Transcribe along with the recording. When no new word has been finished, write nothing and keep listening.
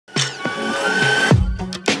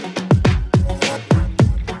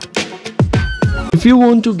If you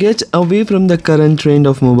want to get away from the current trend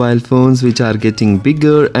of mobile phones which are getting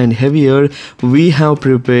bigger and heavier, we have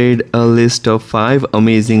prepared a list of 5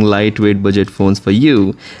 amazing lightweight budget phones for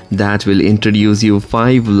you that will introduce you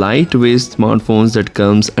 5 lightweight smartphones that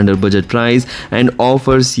comes under budget price and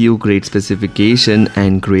offers you great specification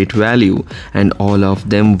and great value, and all of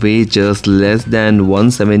them weigh just less than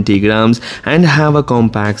 170 grams and have a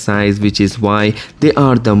compact size, which is why they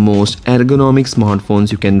are the most ergonomic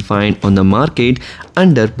smartphones you can find on the market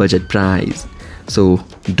under budget price. So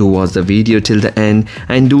do watch the video till the end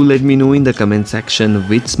and do let me know in the comment section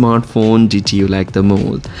which smartphone did you like the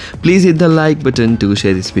most. Please hit the like button to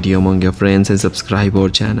share this video among your friends and subscribe our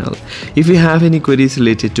channel. If you have any queries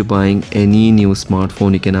related to buying any new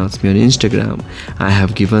smartphone, you can ask me on Instagram. I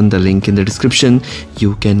have given the link in the description.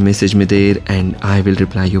 You can message me there and I will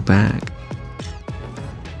reply you back.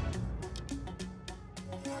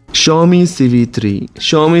 Xiaomi CV3.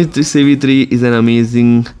 Xiaomi CV3 is an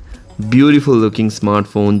amazing, beautiful looking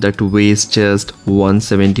smartphone that weighs just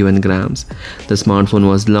 171 grams. The smartphone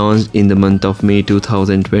was launched in the month of May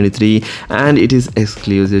 2023 and it is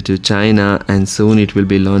exclusive to China, and soon it will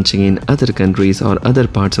be launching in other countries or other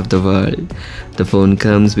parts of the world. The phone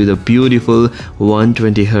comes with a beautiful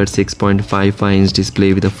 120Hz 6.55-inch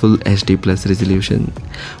display with a full HD plus resolution.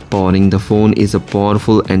 Powering the phone is a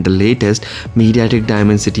powerful and the latest MediaTek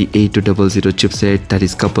Dimensity 8200 chipset that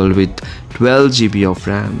is coupled with 12 GB of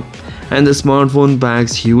RAM. And the smartphone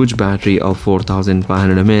packs huge battery of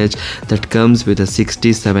 4500 mAh that comes with a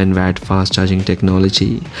 67 watt fast charging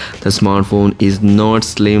technology. The smartphone is not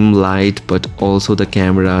slim, light, but also the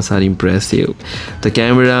cameras are impressive. The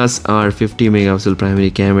cameras are 50 megapixel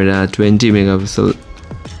primary camera, 20 megapixel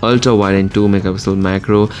ultra wide and 2 megapixel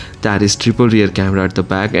macro, that is triple rear camera at the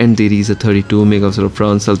back, and there is a 32 megapixel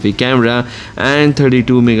front selfie camera and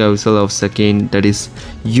 32 megapixel of second, that is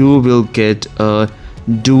you will get a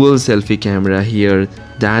dual selfie camera here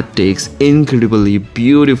that takes incredibly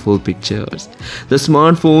beautiful pictures. The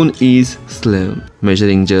smartphone is slim,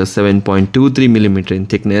 measuring just 7.23mm in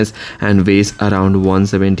thickness and weighs around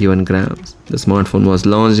 171 grams. The smartphone was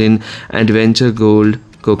launched in Adventure Gold,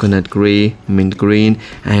 Coconut Grey, Mint Green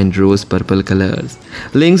and Rose Purple colors.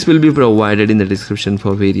 Links will be provided in the description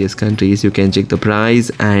for various countries. You can check the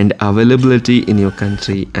price and availability in your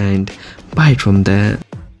country and buy it from there.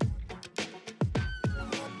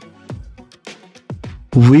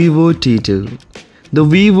 Vivo T2. The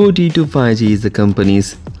Vivo T2 5G is the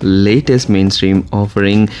company's latest mainstream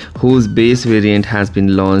offering, whose base variant has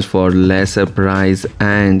been launched for lesser price,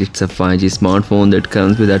 and it's a 5G smartphone that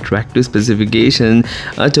comes with attractive specification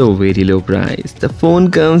at a very low price. The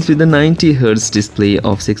phone comes with a 90Hz display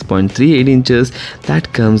of 6.38 inches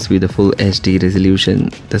that comes with a full HD resolution.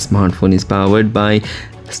 The smartphone is powered by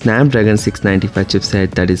Snapdragon 695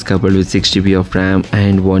 chipset that is coupled with 6 GB of RAM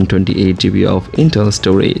and 128 GB of internal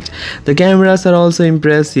storage. The cameras are also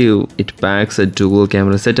impressive. It packs a dual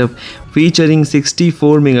camera setup featuring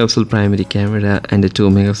 64 megapixel primary camera and a 2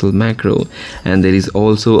 megapixel macro, and there is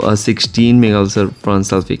also a 16 megapixel front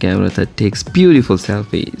selfie camera that takes beautiful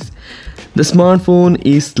selfies. The smartphone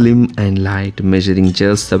is slim and light, measuring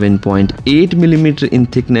just 7.8mm in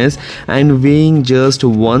thickness and weighing just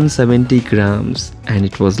 170 grams, and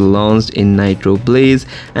it was launched in Nitro Blaze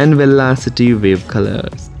and Velocity Wave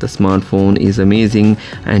colors. The smartphone is amazing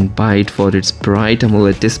and buy it for its bright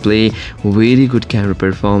AMOLED display, very good camera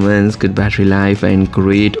performance, good battery life and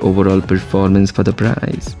great overall performance for the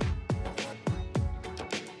price.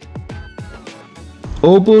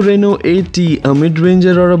 Oppo Reno 8T, a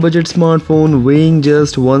mid-ranger or a budget smartphone weighing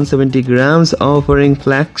just 170 grams, offering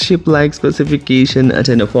flagship-like specification at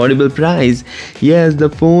an affordable price. Yes, the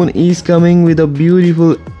phone is coming with a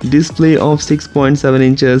beautiful display of 6.7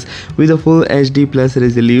 inches with a full HD plus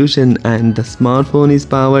resolution, and the smartphone is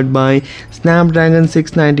powered by Snapdragon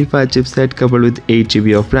 695 chipset coupled with 8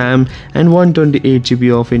 GB of RAM and 128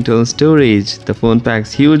 GB of internal storage. The phone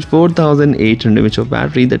packs huge 4800 mAh of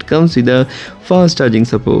battery that comes with a fast charging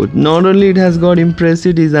support. Not only it has got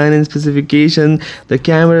impressive design and specification, the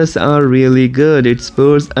cameras are really good. It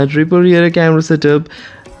sports a triple rear camera setup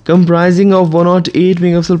comprising of 108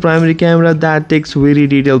 megapixel primary camera that takes very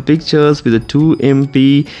detailed pictures with a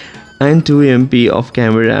 2MP and 2MP of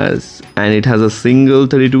cameras, and it has a single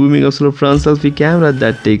 32 megapixel front selfie camera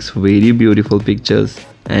that takes very beautiful pictures,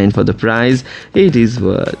 and for the price it is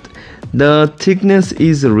worth. The thickness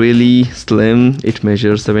is really slim. It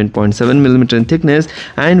measures 7.7mm in thickness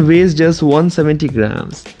and weighs just 170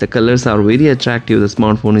 grams. The colors are very attractive. The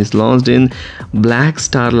smartphone is launched in black,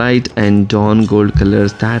 starlight and dawn gold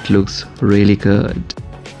colors that looks really good.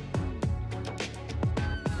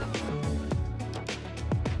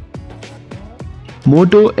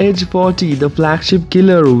 Moto Edge 40, the flagship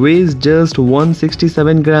killer, weighs just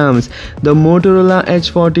 167 grams. The Motorola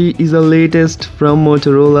Edge 40 is the latest from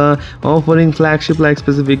Motorola, offering flagship-like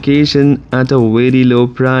specification at a very low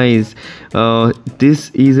price.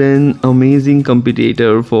 This is an amazing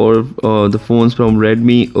competitor for the phones from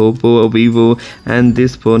Redmi, Oppo, Vivo, and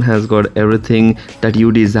this phone has got everything that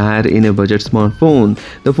you desire in a budget smartphone.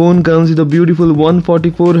 The phone comes with a beautiful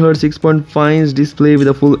 144Hz 6.5-inch display with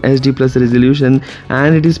a full HD plus resolution,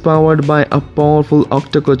 and it is powered by a powerful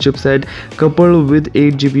octa-core chipset coupled with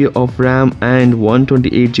 8GB of RAM and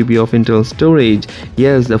 128GB of internal storage.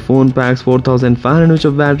 Yes, the phone packs 4500 mAh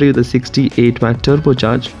of battery with a 68W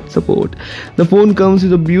turbocharged support. The phone comes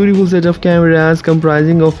with a beautiful set of cameras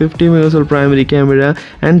comprising of 50 megapixel primary camera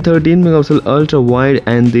and 13 megapixel ultra wide,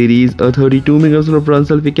 and there is a 32 megapixel front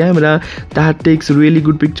selfie camera that takes really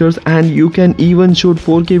good pictures, and you can even shoot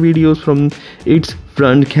 4K videos from its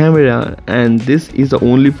front camera. And this is the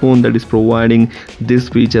only phone that is providing this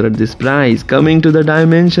feature at this price. Coming to the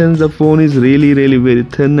dimensions, the phone is really very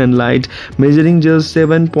thin and light, measuring just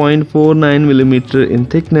 7.49mm in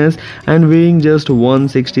thickness and weighing just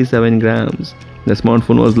 167 grams. The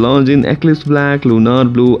smartphone was launched in Eclipse Black, Lunar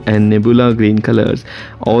Blue and Nebula Green colors.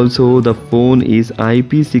 Also, the phone is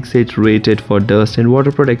IP68 rated for dust and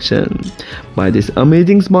water protection. Buy this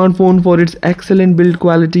amazing smartphone for its excellent build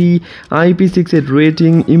quality, IP68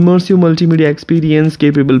 rating, immersive multimedia experience,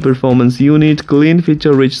 capable performance unit, clean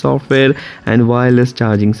feature-rich software and wireless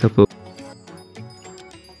charging support.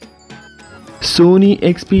 Sony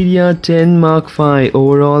Xperia 10 Mark V,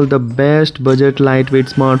 overall the best budget lightweight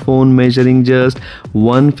smartphone, measuring just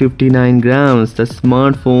 159 grams. The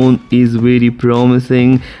smartphone is very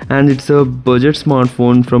promising and it's a budget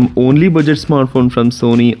smartphone from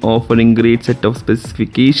Sony, offering great set of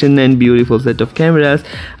specification and beautiful set of cameras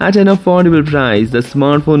at an affordable price. The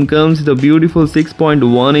smartphone comes with a beautiful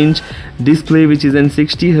 6.1-inch display, which is an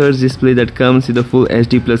 60Hz display that comes with a full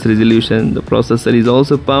HD plus resolution. The processor is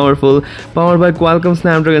also powerful, powered by Qualcomm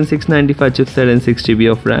Snapdragon 695 chipset and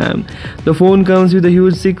 6GB of RAM. The phone comes with a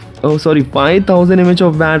huge 5000 mAh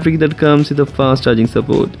of battery that comes with a fast charging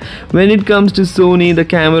support. When it comes to Sony, the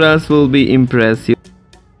cameras will be impressive.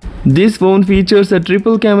 This phone features a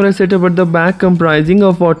triple camera setup at the back comprising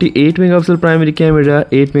of 48 megapixel primary camera,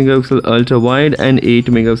 8 megapixel ultra wide and 8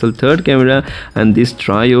 megapixel third camera, and this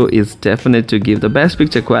trio is definite to give the best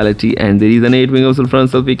picture quality, and there is an 8 megapixel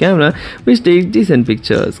front selfie camera which takes decent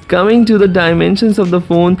pictures. Coming to the dimensions of the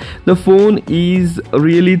phone is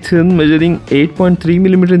really thin, measuring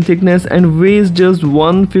 8.3mm in thickness and weighs just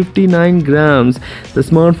 159 grams. The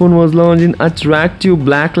smartphone was launched in attractive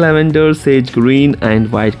black, lavender, sage green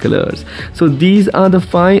and white colors. So these are the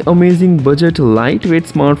 5 amazing budget lightweight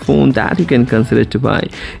smartphones that you can consider to buy.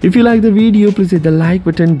 If you like the video, please hit the like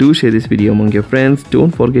button. Do share this video among your friends.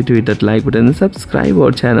 Don't forget to hit that like button and subscribe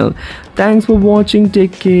our channel. Thanks for watching.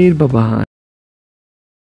 Take care. Bye bye.